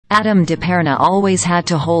Adam DePerna always had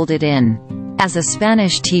to hold it in. As a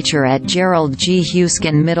Spanish teacher at Gerald G.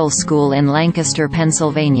 Huskin Middle School in Lancaster,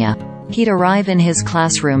 Pennsylvania, he'd arrive in his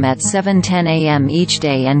classroom at 7:10 a.m. each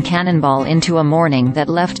day and cannonball into a morning that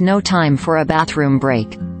left no time for a bathroom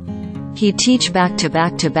break. He'd teach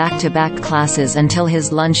back-to-back classes until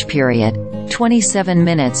his lunch period, 27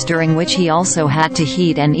 minutes during which he also had to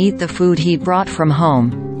heat and eat the food he'd brought from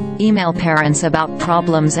home, email parents about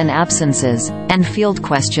problems and absences, and field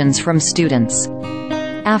questions from students.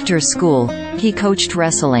 After school, he coached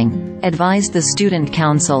wrestling, advised the student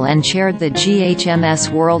council and chaired the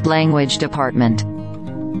GHMS World Language Department.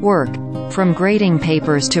 Work, from grading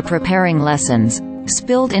papers to preparing lessons,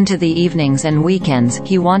 spilled into the evenings and weekends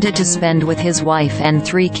he wanted to spend with his wife and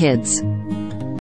 3 kids.